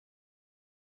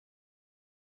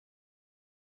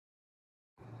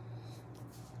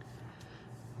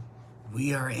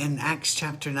We are in Acts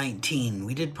chapter 19.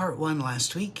 We did part 1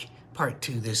 last week, part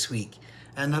 2 this week.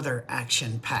 Another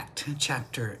action-packed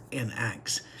chapter in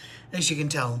Acts. As you can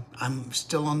tell, I'm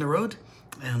still on the road,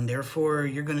 and therefore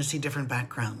you're going to see different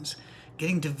backgrounds.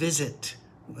 Getting to visit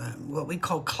what we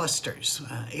call clusters,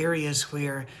 areas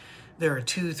where there are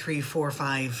 2, 3, 4,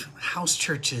 5 house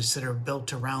churches that are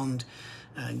built around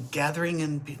gathering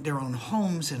in their own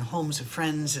homes and homes of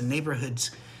friends and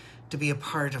neighborhoods to be a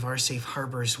part of Our Safe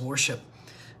Harbor's worship,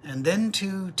 and then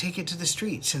to take it to the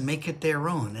streets and make it their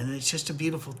own. And it's just a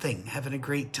beautiful thing, having a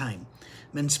great time.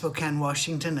 I'm in Spokane,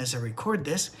 Washington as I record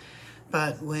this,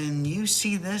 but when you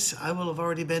see this, I will have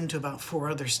already been to about 4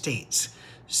 other states.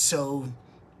 So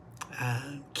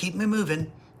keep me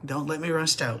moving. Don't let me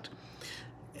rust out.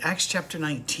 Acts chapter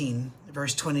 19,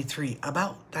 verse 23,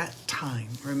 about that time.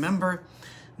 Remember,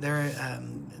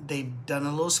 they've done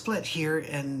a little split here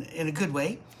in a good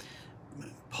way.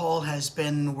 Paul has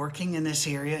been working in this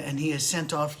area, and he has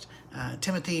sent off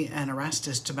Timothy and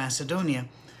Erastus to Macedonia,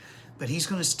 but he's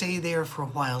going to stay there for a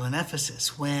while in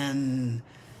Ephesus when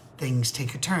things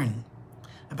take a turn.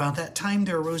 About that time,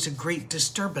 there arose a great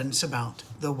disturbance about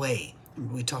the Way.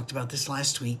 We talked about this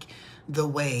last week. The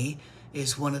Way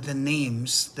is one of the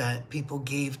names that people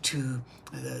gave to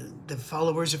the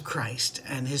followers of Christ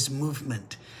and his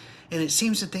movement. And it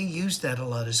seems that they used that a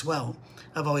lot as well.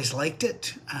 I've always liked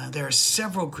it. There are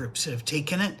several groups that have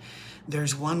taken it.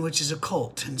 There's one which is a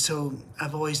cult. And so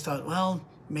I've always thought, well,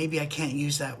 maybe I can't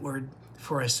use that word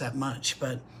for us that much,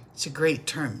 but it's a great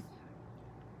term.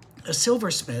 A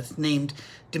silversmith named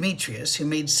Demetrius, who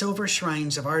made silver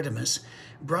shrines of Artemis,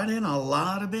 brought in a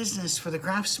lot of business for the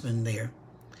craftsmen there.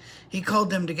 He called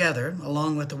them together,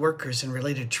 along with the workers in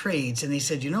related trades, and he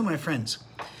said, my friends,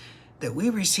 that we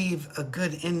receive a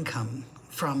good income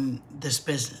from this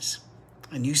business.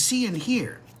 And you see and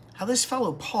hear how this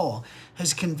fellow Paul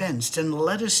has convinced and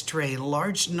led astray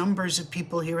large numbers of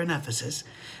people here in Ephesus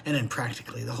and in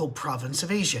practically the whole province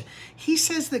of Asia. He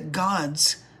says that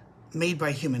gods made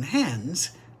by human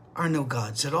hands are no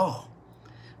gods at all.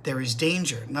 There is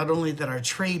danger, not only that our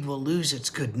trade will lose its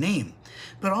good name,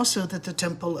 but also that the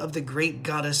temple of the great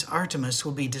goddess Artemis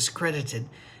will be discredited,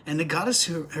 and the goddess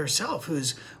herself, who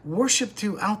is worshipped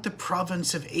throughout the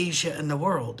province of Asia and the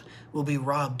world, will be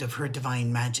robbed of her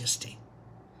divine majesty.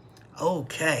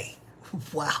 Okay,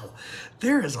 wow,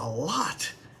 there is a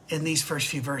lot in these first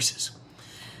few verses.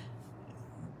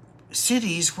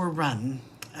 Cities were run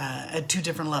at 2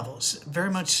 different levels,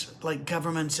 very much like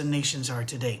governments and nations are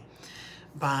today,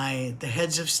 by the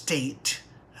heads of state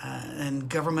and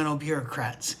governmental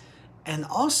bureaucrats, and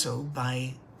also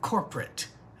by corporate,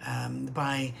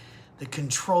 by the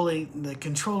control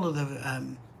of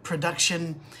the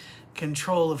production,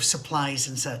 control of supplies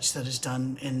and such that is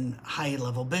done in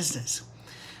high-level business.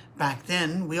 Back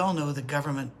then, we all know the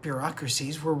government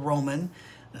bureaucracies were Roman,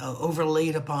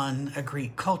 overlaid upon a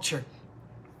Greek culture.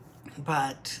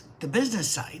 But the business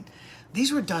side,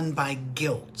 these were done by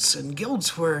guilds, and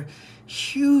guilds were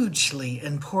hugely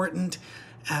important,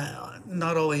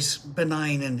 not always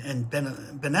benign and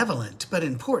benevolent, but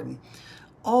important,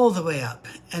 all the way up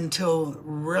until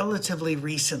relatively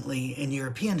recently in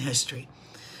European history.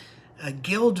 A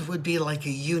guild would be like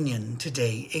a union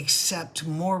today, except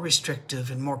more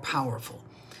restrictive and more powerful.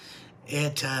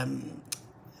 These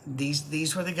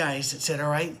were the guys that said, all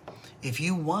right, if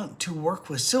you want to work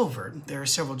with silver, there are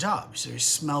several jobs. There's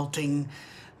smelting,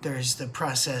 there's the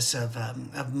process of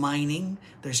mining,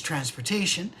 there's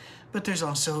transportation, but there's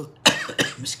also,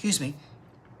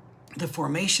 the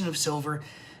formation of silver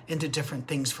into different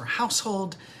things for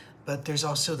household, but there's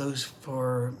also those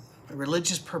for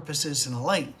religious purposes and the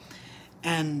like.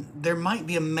 And there might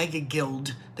be a mega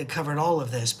guild that covered all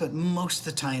of this, but most of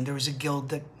the time there was a guild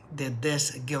that did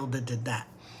this, a guild that did that.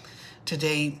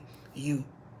 Today, you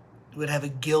would have a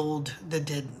guild that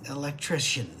did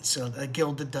electricians, so a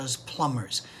guild that does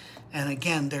plumbers. And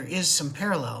again, there is some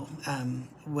parallel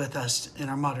with us in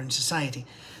our modern society,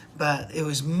 but it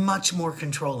was much more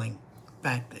controlling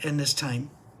back in this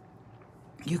time.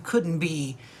 You couldn't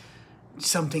be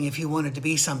something if you wanted to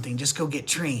be something, just go get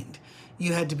trained.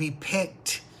 You had to be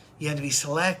picked, you had to be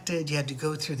selected, you had to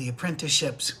go through the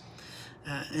apprenticeships.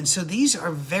 And so these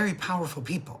are very powerful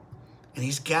people. And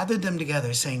he's gathered them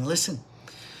together saying, listen,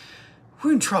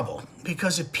 we're in trouble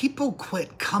because if people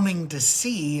quit coming to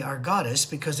see our goddess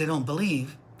because they don't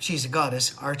believe she's a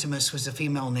goddess, Artemis was a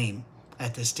female name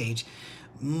at this stage.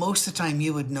 Most of the time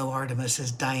you would know Artemis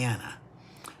as Diana,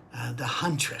 the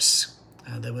huntress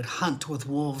that would hunt with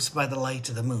wolves by the light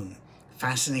of the moon.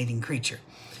 Fascinating creature.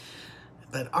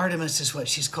 But Artemis is what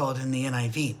she's called in the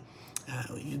NIV.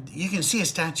 You can see a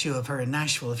statue of her in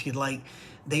Nashville if you'd like.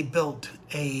 They built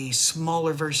a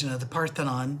smaller version of the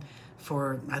Parthenon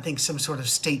for, I think, some sort of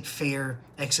state fair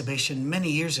exhibition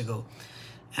many years ago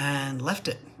and left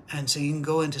it. And so you can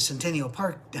go into Centennial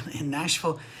Park in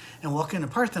Nashville and walk into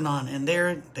Parthenon, and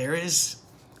there is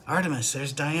Artemis,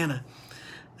 there's Diana.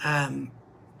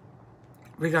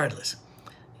 Regardless,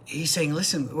 he's saying,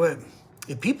 listen,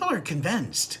 if people are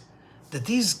convinced that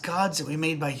these gods that we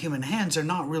made by human hands are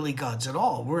not really gods at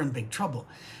all, we're in big trouble.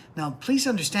 Now, please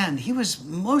understand, he was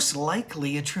most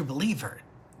likely a true believer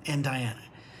in Diana.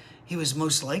 He was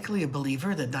most likely a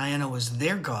believer that Diana was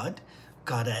their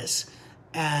goddess,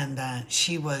 and that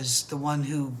she was the one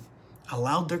who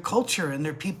allowed their culture and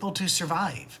their people to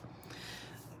survive.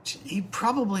 He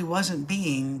probably wasn't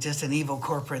being just an evil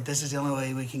corporate, this is the only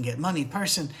way we can get money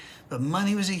person, but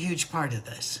money was a huge part of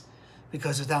this.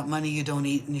 Because without money, you don't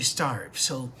eat and you starve.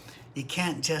 So you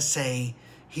can't just say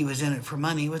he was in it for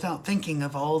money without thinking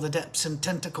of all the depths and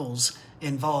tentacles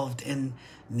involved in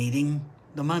needing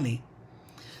the money.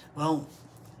 Well,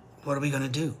 what are we going to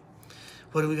do?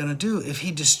 What are we going to do if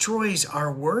he destroys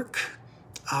our work,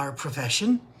 our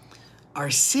profession, our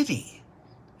city,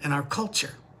 and our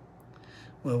culture?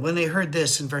 Well, when they heard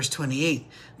this in verse 28,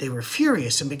 they were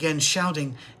furious and began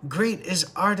shouting, "Great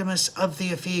is Artemis of the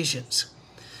Ephesians."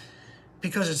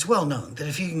 Because it's well known that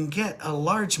if you can get a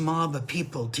large mob of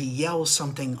people to yell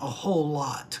something a whole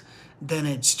lot, then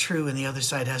it's true and the other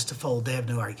side has to fold. They have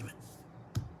no argument.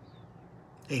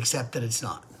 Except that it's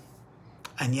not.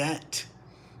 And yet,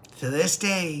 to this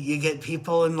day, you get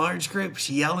people in large groups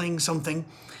yelling something.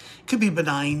 Could be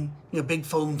benign, big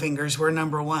foam fingers, we're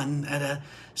number one at a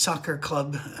soccer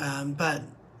club, but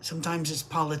sometimes it's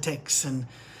politics and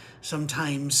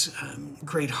sometimes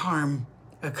great harm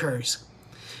occurs.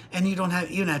 And you don't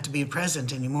have to be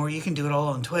present anymore. You can do it all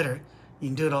on Twitter. You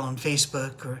can do it all on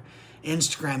Facebook or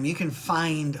Instagram. You can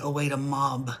find a way to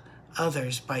mob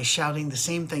others by shouting the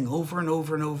same thing over and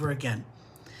over and over again.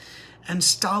 And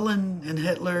Stalin and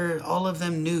Hitler, all of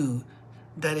them knew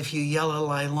that if you yell a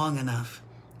lie long enough,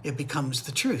 it becomes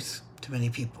the truth to many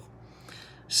people.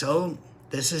 So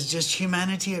this is just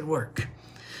humanity at work.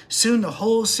 Soon the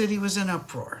whole city was in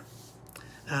uproar.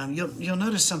 You'll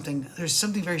notice something. There's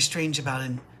something very strange about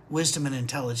wisdom and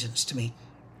intelligence to me.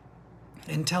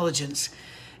 Intelligence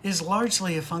is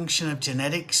largely a function of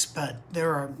genetics, but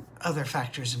there are other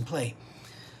factors in play.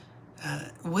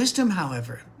 Wisdom,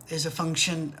 however, is a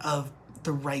function of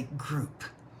the right group,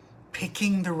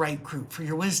 picking the right group for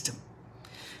your wisdom.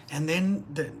 And then,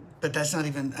 but that's not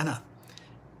even enough.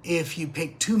 If you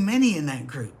pick too many in that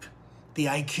group, the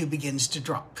IQ begins to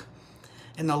drop.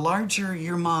 And the larger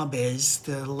your mob is,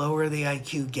 the lower the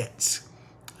IQ gets.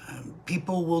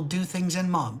 People will do things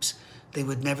in mobs they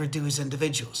would never do as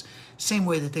individuals. Same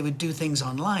way that they would do things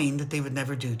online that they would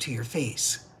never do to your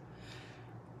face.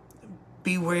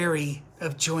 Be wary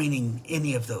of joining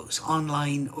any of those,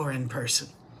 online or in person.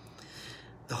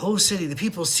 The whole city, the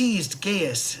people seized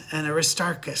Gaius and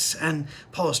Aristarchus and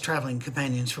Paul's traveling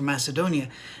companions from Macedonia,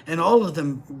 and all of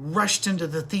them rushed into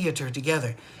the theater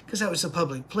together, because that was a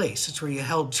public place. It's where you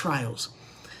held trials.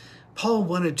 Paul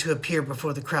wanted to appear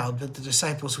before the crowd, but the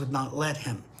disciples would not let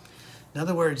him. In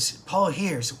other words, Paul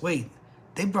hears, wait,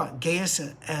 they brought Gaius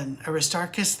and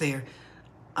Aristarchus there.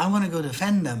 I want to go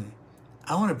defend them.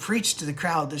 I want to preach to the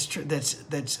crowd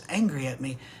that's angry at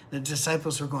me. The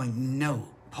disciples were going, no,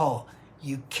 Paul,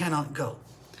 you cannot go.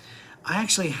 I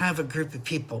actually have a group of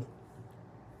people.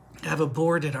 I have a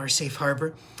board at our safe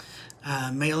harbor,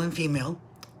 male and female.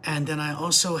 And then I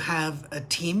also have a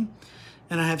team,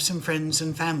 and I have some friends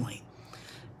and family.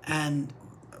 And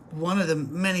one of the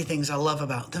many things I love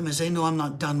about them is they know I'm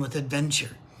not done with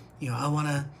adventure. I want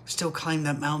to still climb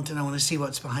that mountain. I want to see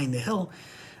what's behind the hill.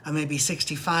 I may be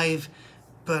 65,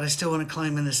 but I still want to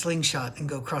climb in a slingshot and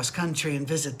go cross country and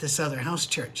visit this other house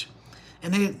church.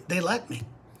 And they let me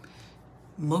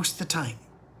most of the time.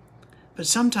 But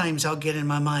sometimes I'll get in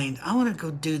my mind, I want to go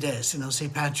do this. And they'll say,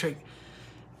 Patrick,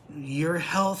 your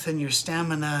health and your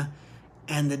stamina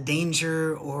and the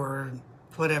danger or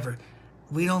whatever,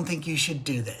 we don't think you should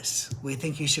do this. We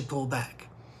think you should pull back.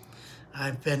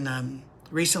 I've been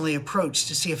recently approached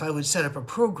to see if I would set up a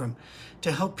program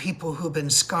to help people who have been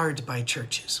scarred by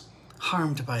churches,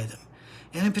 harmed by them.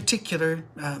 And in particular,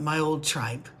 my old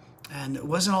tribe. And it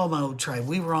wasn't all my old tribe.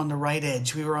 We were on the right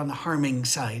edge. We were on the harming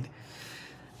side.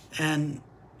 And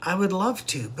I would love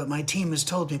to, but my team has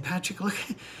told me, Patrick, look,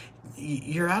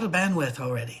 you're out of bandwidth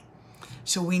already.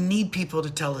 So we need people to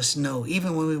tell us no,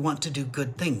 even when we want to do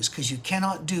good things, because you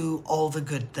cannot do all the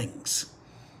good things.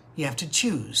 You have to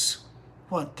choose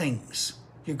what things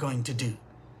you're going to do.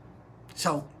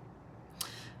 So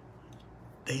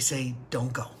they say,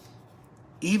 don't go.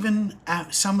 Even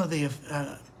some of the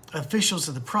officials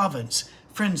of the province,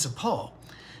 friends of Paul,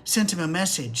 sent him a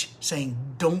message saying,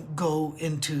 don't go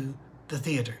into the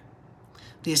theater.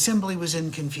 The assembly was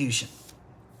in confusion.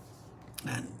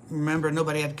 And remember,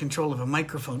 nobody had control of a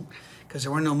microphone because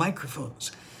there were no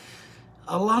microphones.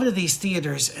 A lot of these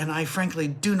theaters, and I frankly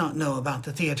do not know about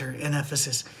the theater in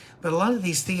Ephesus, but a lot of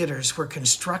these theaters were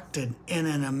constructed in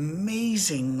an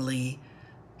amazingly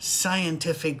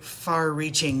scientific,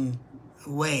 far-reaching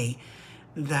way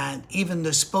that even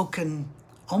the spoken,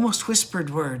 almost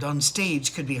whispered word on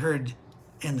stage could be heard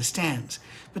in the stands.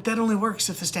 But that only works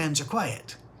if the stands are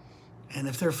quiet. And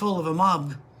if they're full of a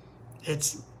mob,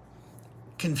 it's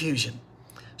confusion.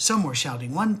 Some were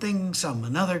shouting one thing, some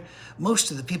another. Most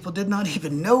of the people did not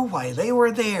even know why they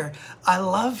were there. I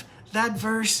love that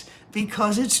verse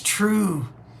because it's true.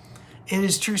 It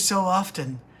is true so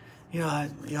often.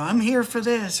 I'm here for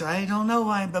this. I don't know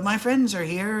why, but my friends are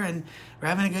here and we're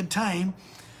having a good time.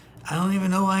 I don't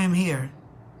even know why I'm here.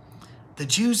 The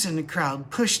Jews in the crowd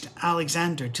pushed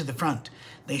Alexander to the front.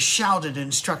 They shouted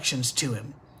instructions to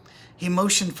him. He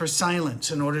motioned for silence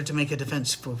in order to make a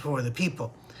defense for the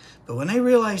people. But when they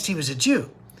realized he was a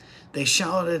Jew, they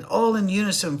shouted all in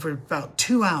unison for about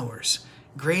 2 hours,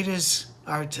 "Great is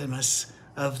Artemis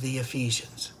of the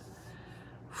Ephesians."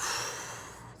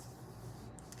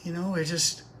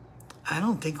 I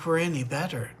don't think we're any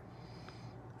better.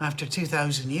 After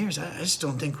 2,000 years, I just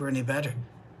don't think we're any better.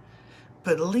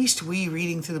 But at least we,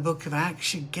 reading through the book of Acts,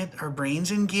 should get our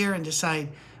brains in gear and decide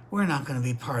we're not going to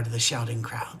be part of the shouting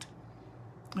crowd.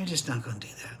 We're just not going to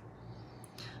do that.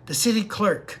 The city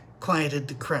clerk quieted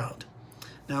the crowd.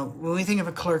 Now, when we think of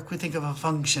a clerk, we think of a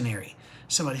functionary,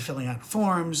 somebody filling out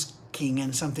forms, keying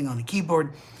in something on a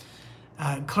keyboard.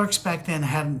 Clerks back then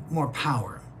had more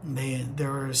power.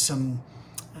 There were some,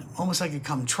 almost like a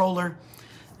comptroller.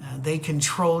 They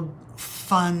controlled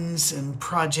funds and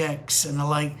projects and the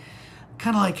like,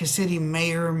 kind of like a city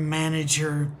mayor,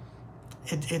 manager.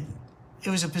 It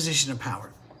was a position of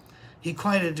power. He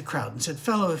quieted the crowd and said,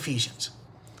 "Fellow Ephesians,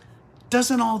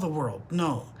 doesn't all the world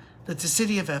know that the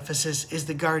city of Ephesus is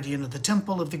the guardian of the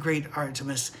temple of the great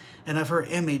Artemis and of her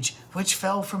image, which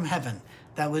fell from heaven?"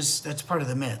 That's part of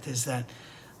the myth, is that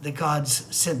the gods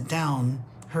sent down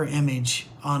her image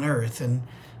on earth, and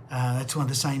that's one of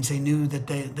the signs they knew that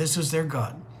this was their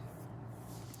god.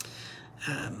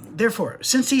 Therefore,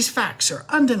 since these facts are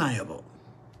undeniable,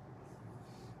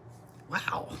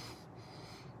 wow,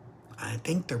 I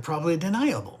think they're probably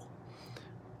deniable.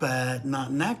 But not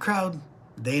in that crowd.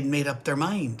 They'd made up their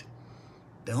mind.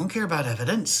 They don't care about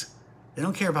evidence. They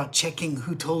don't care about checking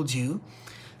who told you.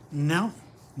 Nope.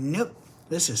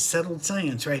 This is settled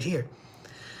science right here.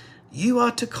 You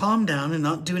ought to calm down and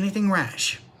not do anything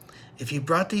rash. If you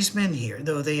brought these men here,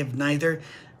 though they have neither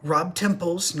robbed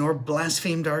temples nor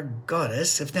blasphemed our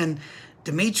goddess, if then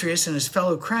Demetrius and his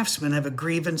fellow craftsmen have a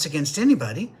grievance against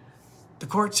anybody, the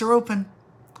courts are open,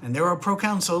 and there are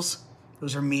proconsuls.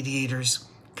 Those are mediators,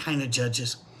 kind of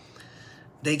judges.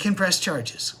 They can press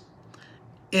charges.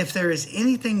 If there is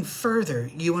anything further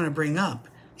you want to bring up,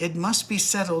 it must be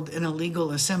settled in a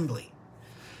legal assembly.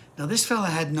 Now, this fellow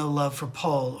had no love for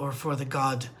Paul or for the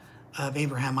God of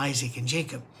Abraham, Isaac, and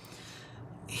Jacob.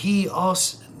 He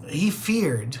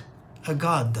feared a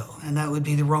god, though, and that would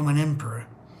be the Roman emperor,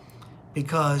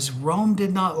 because Rome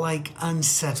did not like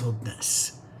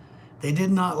unsettledness. They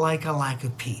did not like a lack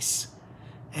of peace.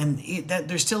 And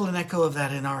there's still an echo of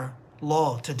that in our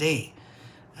law today.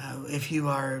 If you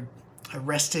are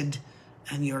arrested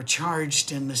and you're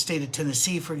charged in the state of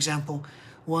Tennessee, for example,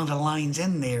 one of the lines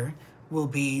in there will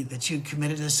be that you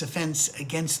committed this offense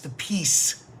against the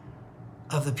peace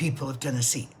of the people of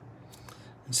Tennessee.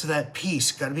 And so that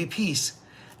peace, got to be peace.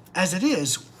 As it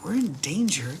is, we're in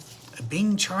danger of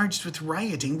being charged with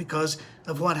rioting because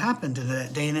of what happened in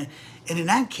that day. And in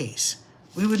that case,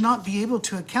 we would not be able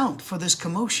to account for this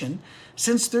commotion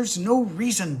since there's no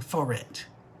reason for it.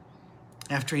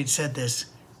 After he'd said this,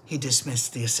 he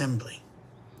dismissed the assembly.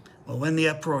 Well, when the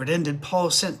uproar had ended, Paul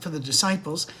sent for the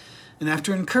disciples, and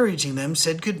after encouraging them,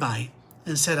 said goodbye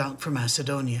and set out for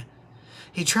Macedonia.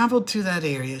 He traveled through that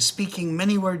area, speaking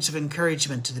many words of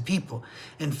encouragement to the people,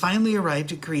 and finally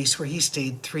arrived at Greece, where he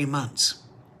stayed 3 months.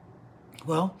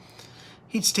 Well,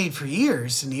 he'd stayed for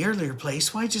years in the earlier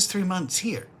place. Why just 3 months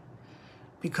here?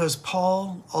 Because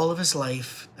Paul, all of his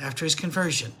life, after his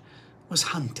conversion, was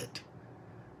hunted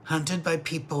by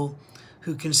people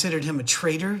who considered him a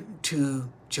traitor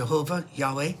to Jehovah,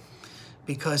 Yahweh,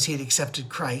 because he had accepted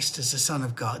Christ as the Son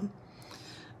of God.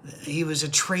 He was a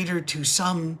traitor to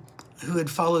some who had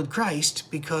followed Christ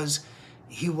because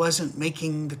he wasn't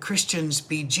making the Christians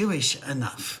be Jewish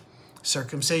enough.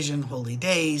 Circumcision, holy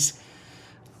days,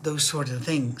 those sort of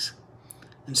things.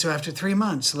 And so after 3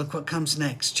 months, look what comes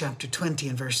next, chapter 20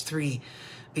 and verse 3.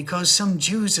 Because some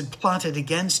Jews had plotted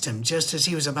against him just as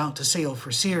he was about to sail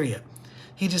for Syria,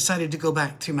 he decided to go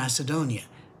back through Macedonia.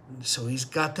 So he's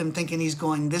got them thinking he's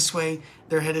going this way.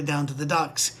 They're headed down to the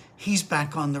docks. He's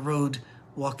back on the road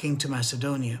walking to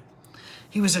Macedonia.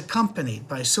 He was accompanied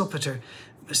by Sopater,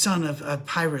 son of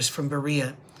Pyrrhus from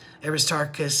Berea,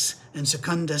 Aristarchus and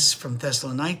Secundus from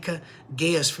Thessalonica,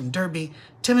 Gaius from Derbe,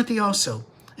 Timothy also,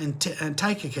 and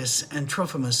Tychicus and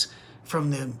Trophimus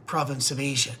from the province of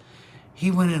Asia.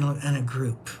 He went in a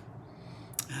group.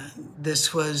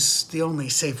 This was the only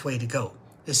safe way to go,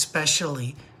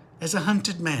 especially as a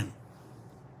hunted man.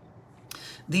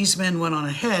 These men went on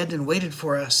ahead and waited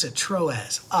for us at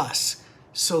Troas, us.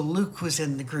 So Luke was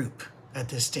in the group at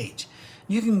this stage.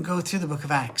 You can go through the book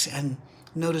of Acts and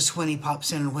notice when he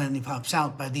pops in and when he pops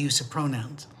out by the use of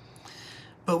pronouns.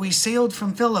 But we sailed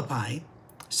from Philippi,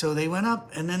 so they went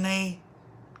up and then they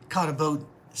caught a boat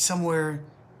somewhere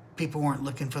people weren't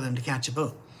looking for them to catch a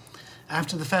boat.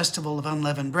 After the festival of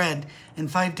unleavened bread, and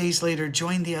 5 days later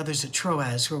joined the others at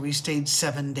Troas, where we stayed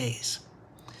 7 days.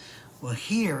 Well,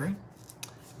 here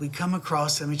we come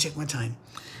across, let me check my time,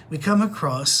 we come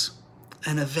across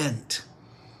an event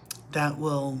that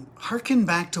will harken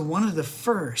back to one of the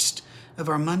first of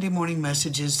our Monday morning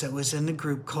messages that was in the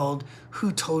group called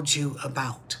Who Told You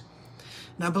About?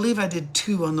 And I believe I did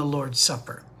 2 on the Lord's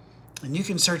Supper. And you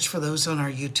can search for those on our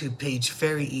YouTube page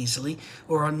very easily,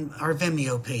 or on our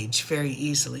Vimeo page very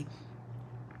easily.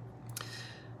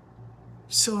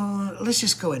 So let's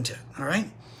just go into it, all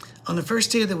right? On the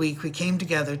first day of the week, we came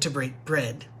together to break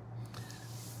bread.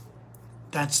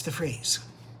 That's the phrase.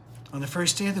 On the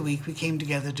first day of the week, we came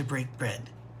together to break bread.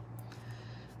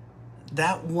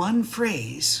 That one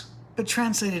phrase, but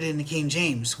translated into King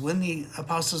James, when the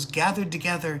apostles gathered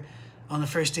together on the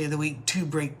first day of the week to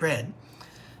break bread,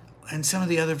 and some of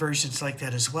the other versions like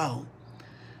that as well.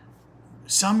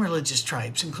 Some religious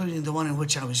tribes, including the one in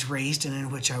which I was raised and in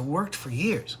which I worked for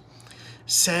years,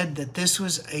 said that this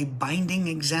was a binding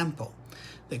example,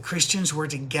 that Christians were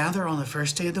to gather on the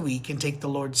first day of the week and take the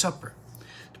Lord's Supper.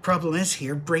 The problem is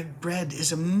here, break bread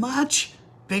is a much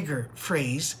bigger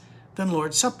phrase than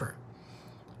Lord's Supper.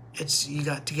 It's you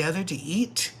got together to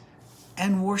eat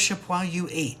and worship while you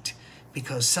ate,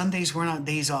 because Sundays were not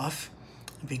days off,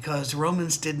 because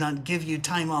Romans did not give you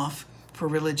time off for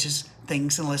religious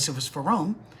things unless it was for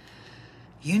Rome.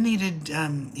 You needed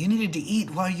to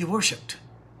eat while you worshiped.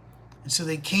 And so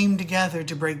they came together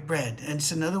to break bread. And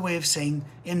it's another way of saying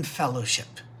in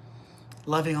fellowship,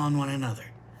 loving on one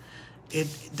another.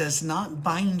 It does not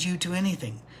bind you to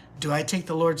anything. Do I take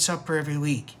the Lord's Supper every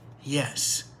week?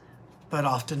 Yes, but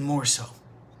often more so.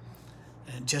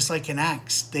 And just like in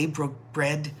Acts, they broke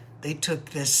bread, they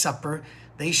took this supper,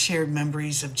 they shared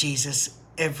memories of Jesus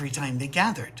every time they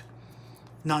gathered.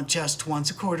 Not just once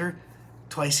a quarter,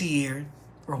 twice a year,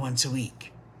 or once a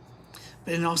week.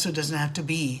 But it also doesn't have to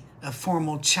be a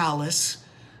formal chalice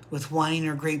with wine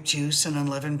or grape juice and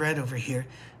unleavened bread over here.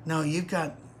 No,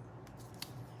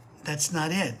 that's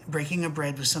not it. Breaking of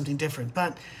bread was something different.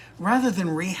 But rather than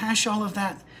rehash all of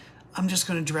that, I'm just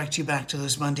going to direct you back to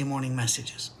those Monday morning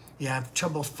messages. You have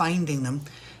trouble finding them,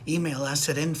 email us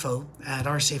at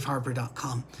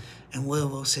info@oursafeharbor.com and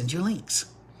we'll send you links.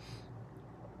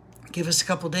 Give us a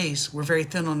couple days. We're very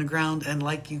thin on the ground, and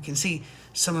like you can see,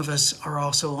 some of us are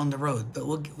also on the road, but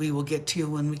we will get to you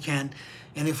when we can.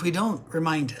 And if we don't,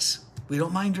 remind us. We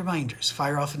don't mind reminders.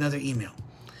 Fire off another email.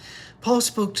 Paul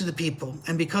spoke to the people,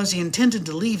 and because he intended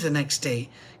to leave the next day,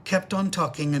 kept on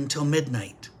talking until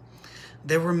midnight.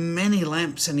 There were many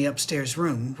lamps in the upstairs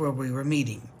room where we were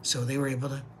meeting, so they were able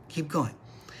to keep going.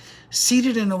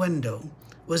 Seated in a window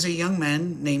was a young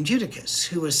man named Eutychus,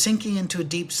 who was sinking into a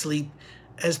deep sleep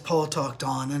as Paul talked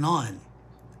on and on.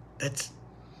 That's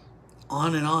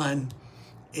on and on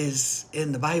is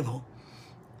in the Bible.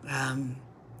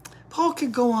 Paul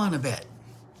could go on a bit.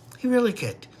 He really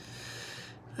could.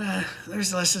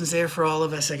 There's lessons there for all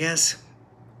of us, I guess.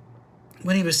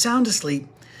 When he was sound asleep,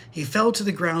 he fell to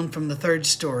the ground from the 3rd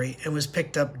story and was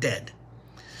picked up dead.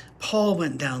 Paul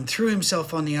went down, threw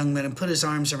himself on the young man, and put his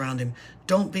arms around him.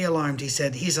 "Don't be alarmed," he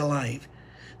said. "He's alive."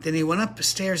 Then he went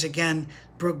upstairs again,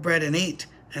 broke bread and ate,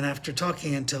 and after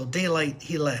talking until daylight,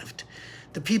 he left.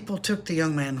 The people took the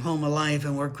young man home alive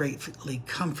and were greatly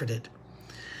comforted.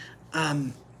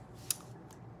 I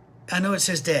know it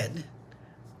says dead,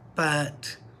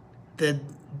 but the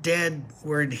dead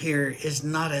word here is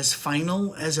not as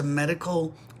final as a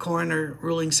medical coroner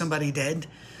ruling somebody dead.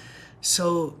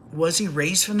 So was he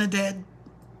raised from the dead?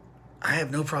 I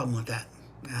have no problem with that.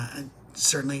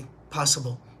 Certainly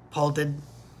possible. Paul did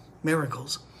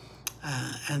miracles.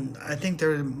 And I think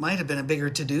there might have been a bigger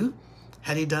to-do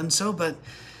had he done so, but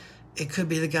it could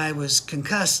be the guy was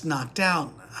concussed, knocked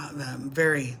out,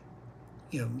 they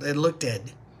looked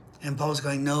dead. And Paul's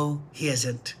going, no, he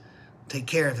isn't. Take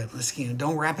care of him.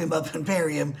 Don't wrap him up and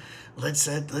bury him.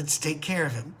 Let's take care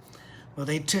of him. Well,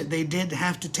 they did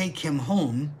have to take him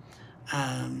home,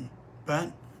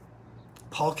 but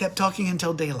Paul kept talking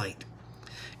until daylight.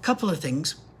 A couple of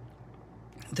things.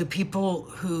 The people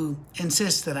who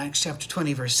insist that Acts chapter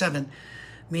 20, verse 7,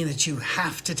 mean that you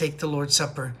have to take the Lord's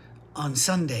Supper on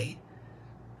Sunday,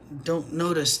 don't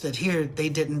notice that here they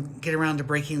didn't get around to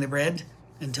breaking the bread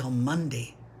until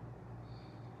Monday.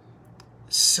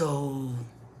 So,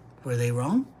 were they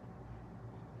wrong?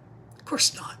 Of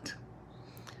course not.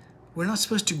 We're not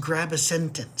supposed to grab a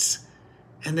sentence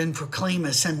and then proclaim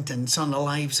a sentence on the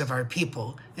lives of our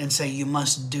people and say, you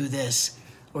must do this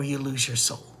or you lose your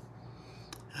soul.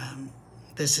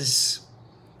 It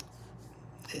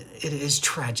is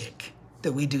tragic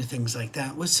that we do things like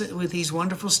that. With these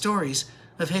wonderful stories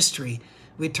of history,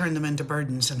 we turn them into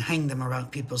burdens and hang them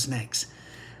around people's necks.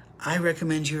 I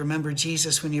recommend you remember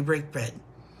Jesus when you break bread.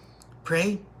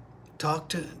 Pray, talk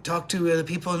to the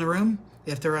people in the room,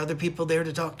 if there are other people there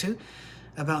to talk to,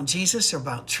 about Jesus, or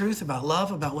about truth, about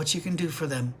love, about what you can do for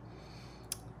them.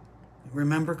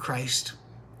 Remember Christ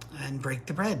and break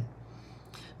the bread.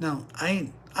 Now,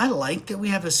 I like that we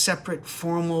have a separate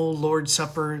formal Lord's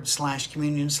Supper /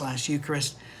 communion /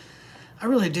 Eucharist. I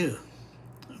really do.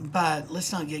 But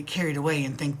let's not get carried away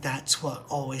and think that's what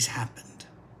always happened.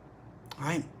 All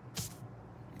right?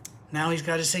 Now he's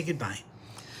got to say goodbye.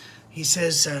 He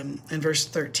says in verse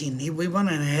 13, we went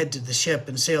on ahead to the ship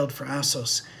and sailed for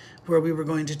Assos, where we were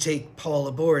going to take Paul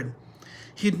aboard.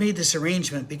 He had made this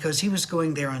arrangement because he was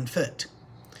going there on foot.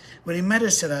 When he met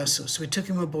us at Assos, we took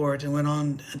him aboard and went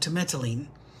on to Mytilene.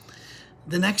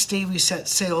 The next day we set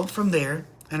sail from there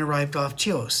and arrived off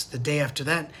Chios. The day after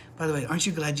that, by the way, aren't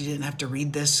you glad you didn't have to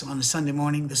read this on a Sunday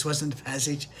morning? This wasn't a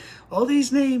passage. All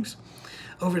these names.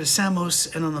 Over to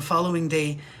Samos, and on the following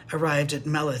day arrived at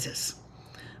Miletus.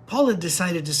 Paul had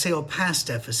decided to sail past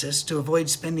Ephesus to avoid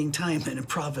spending time in a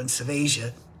province of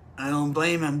Asia. I don't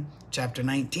blame him, chapter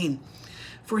 19,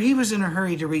 for he was in a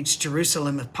hurry to reach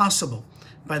Jerusalem, if possible,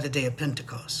 by the day of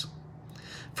Pentecost.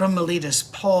 From Miletus,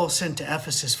 Paul sent to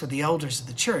Ephesus for the elders of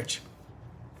the church.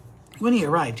 When he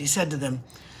arrived, he said to them,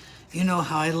 you know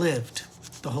how I lived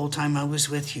the whole time I was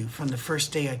with you, from the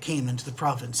first day I came into the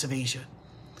province of Asia.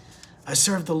 I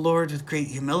served the Lord with great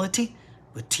humility,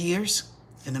 with tears,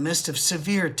 in the midst of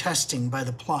severe testing by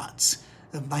the plots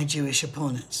of my Jewish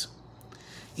opponents.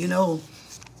 You know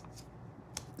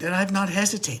that I've not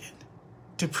hesitated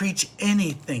to preach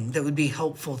anything that would be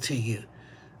helpful to you,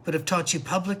 but have taught you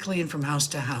publicly and from house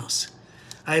to house.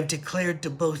 I have declared to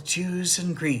both Jews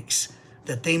and Greeks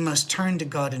that they must turn to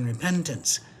God in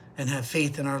repentance and have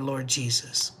faith in our Lord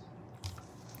Jesus.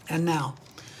 And now,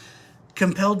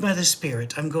 compelled by the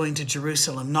Spirit, I'm going to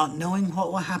Jerusalem, not knowing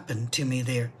what will happen to me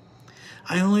there.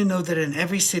 I only know that in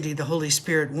every city the Holy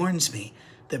Spirit warns me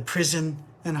that prison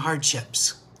and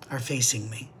hardships are facing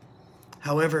me.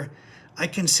 However, I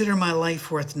consider my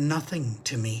life worth nothing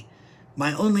to me.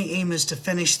 My only aim is to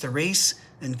finish the race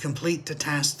and complete the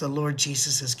task the Lord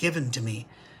Jesus has given to me,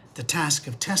 the task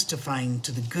of testifying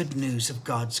to the good news of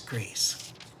God's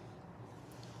grace.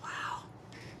 Wow.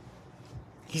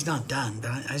 He's not done,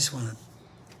 but I just want to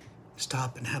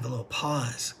stop and have a little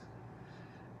pause.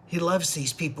 He loves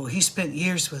these people. He spent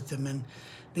years with them, and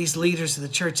these leaders of the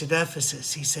church at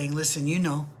Ephesus, he's saying, listen, you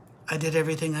know, I did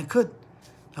everything I could.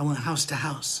 I went house to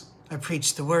house. I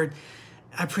preached the word.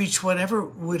 I preached whatever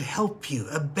would help you,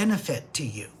 a benefit to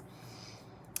you.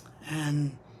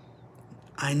 And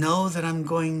I know that I'm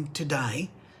going to die,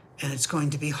 and it's going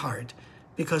to be hard,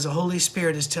 because the Holy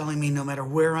Spirit is telling me no matter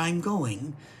where I'm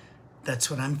going, that's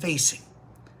what I'm facing.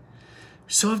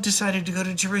 So I've decided to go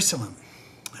to Jerusalem.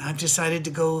 I've decided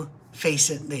to go face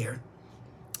it there.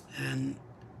 And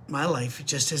my life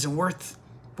just isn't worth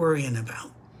worrying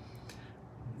about.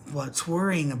 What's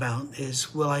worrying about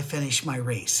is, will I finish my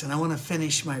race? And I want to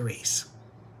finish my race.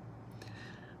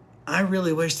 I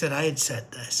really wish that I had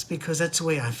said this, because that's the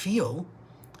way I feel.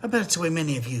 I bet it's the way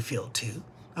many of you feel too.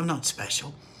 I'm not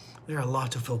special. There are a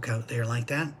lot of folk out there like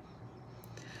that.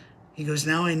 He goes,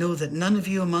 now I know that none of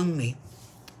you among me,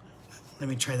 let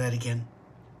me try that again.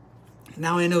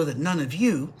 Now I know that none of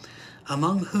you,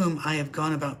 among whom I have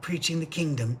gone about preaching the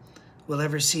kingdom, will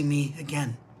ever see me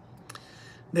again.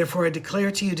 Therefore I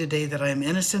declare to you today that I am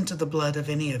innocent of the blood of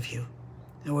any of you.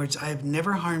 In other words, I have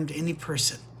never harmed any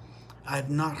person. I have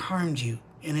not harmed you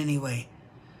in any way.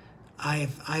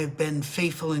 I've been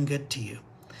faithful and good to you.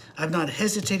 I've not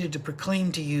hesitated to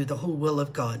proclaim to you the whole will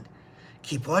of God.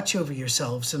 Keep watch over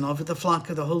yourselves and over the flock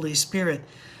of the Holy Spirit,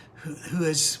 who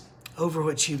is over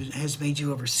which he has made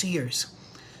you overseers.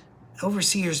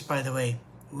 Overseers, by the way,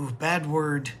 bad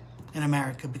word in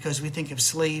America, because we think of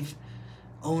slave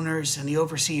owners and the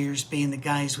overseers being the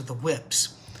guys with the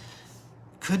whips.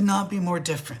 Could not be more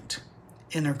different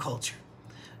in their culture.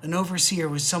 An overseer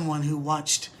was someone who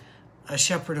watched a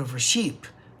shepherd over sheep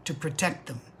to protect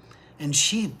them. And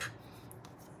sheep,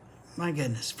 my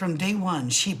goodness, from day one,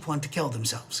 sheep want to kill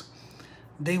themselves.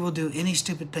 They will do any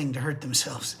stupid thing to hurt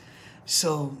themselves.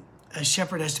 So a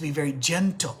shepherd has to be very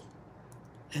gentle.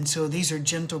 And so these are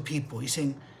gentle people. He's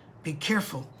saying, be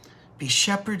careful, be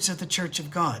shepherds of the church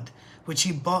of God, which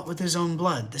he bought with his own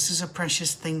blood. This is a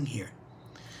precious thing here.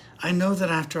 I know that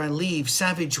after I leave,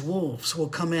 savage wolves will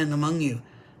come in among you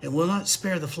and will not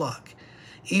spare the flock.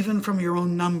 Even from your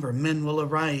own number, men will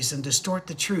arise and distort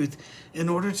the truth in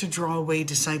order to draw away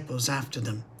disciples after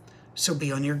them. So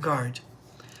be on your guard.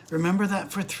 Remember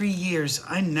that for 3 years,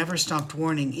 I never stopped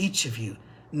warning each of you,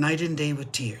 night and day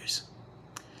with tears.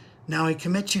 Now I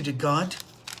commit you to God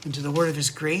and to the word of his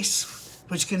grace,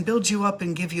 which can build you up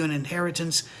and give you an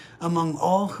inheritance among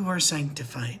all who are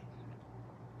sanctified.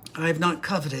 I have not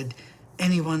coveted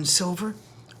anyone's silver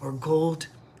or gold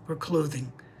or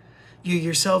clothing. You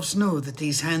yourselves know that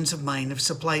these hands of mine have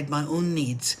supplied my own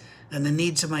needs and the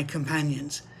needs of my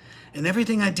companions. In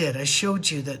everything I did, I showed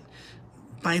you that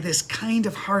by this kind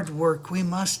of hard work, we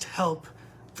must help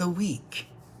the weak.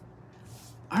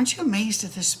 Aren't you amazed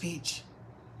at this speech?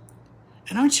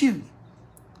 And aren't you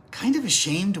kind of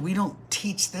ashamed we don't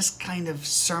teach this kind of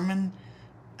sermon?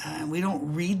 We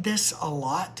don't read this a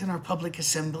lot in our public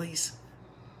assemblies.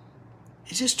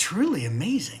 It's just truly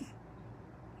amazing.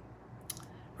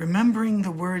 Remembering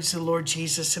the words the Lord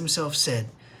Jesus himself said,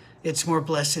 it's more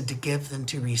blessed to give than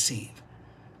to receive.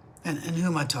 And who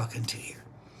am I talking to here?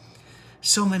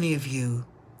 So many of you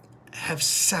have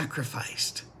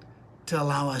sacrificed to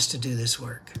allow us to do this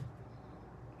work.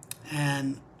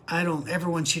 And I don't ever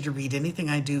want you to read anything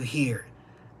I do here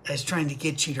as trying to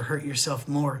get you to hurt yourself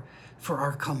more for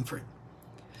our comfort.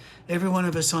 Every one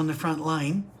of us on the front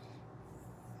line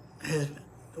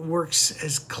works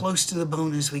as close to the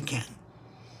bone as we can.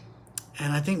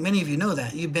 And I think many of you know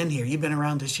that. You've been here, you've been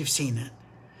around us, you've seen it.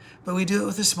 But we do it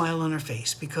with a smile on our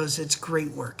face because it's great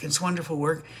work. It's wonderful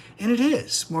work. And it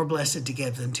is more blessed to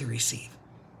give than to receive.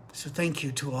 So thank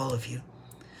you to all of you.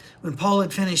 When Paul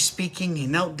had finished speaking, he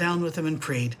knelt down with them and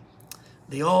prayed.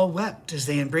 They all wept as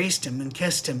they embraced him and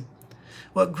kissed him.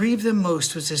 What grieved them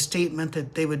most was his statement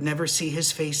that they would never see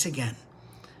his face again.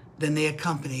 Then they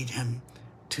accompanied him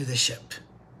to the ship.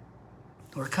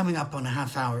 We're coming up on a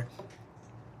half hour.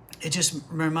 It just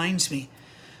reminds me,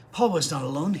 Paul was not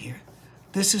alone here.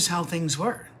 This is how things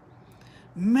were.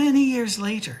 Many years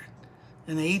later,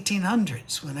 in the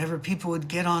 1800s, whenever people would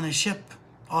get on a ship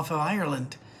off of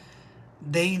Ireland,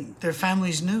 their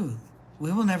families knew,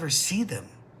 we will never see them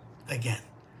again.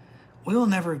 We will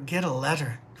never get a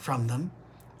letter from them.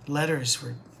 Letters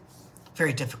were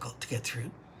very difficult to get through.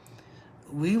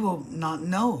 We will not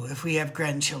know if we have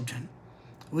grandchildren.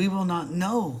 We will not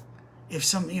know if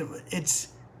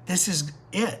this is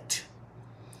it.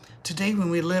 Today, when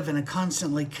we live in a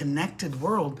constantly connected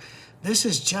world, this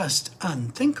is just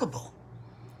unthinkable.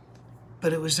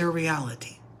 But it was their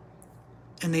reality,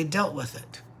 and they dealt with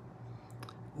it.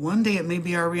 One day it may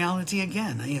be our reality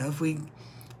again. If we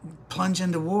plunge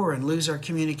into war and lose our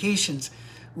communications,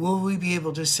 will we be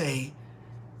able to say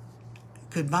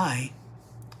goodbye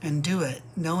and do it,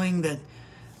 knowing that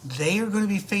they are going to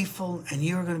be faithful and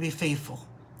you are going to be faithful,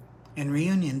 and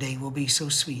reunion day will be so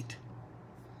sweet?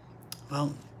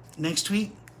 Well, next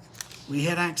week we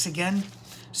hit Acts again.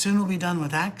 Soon we'll be done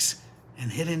with Acts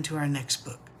and head into our next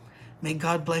book. May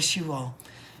God bless you all.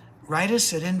 Write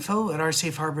us at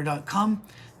info@oursafeharbor.com.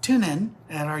 Tune in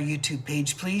at our YouTube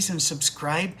page, please, and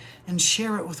subscribe and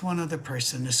share it with one other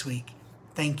person this week.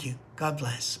 Thank you. God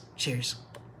bless. Cheers.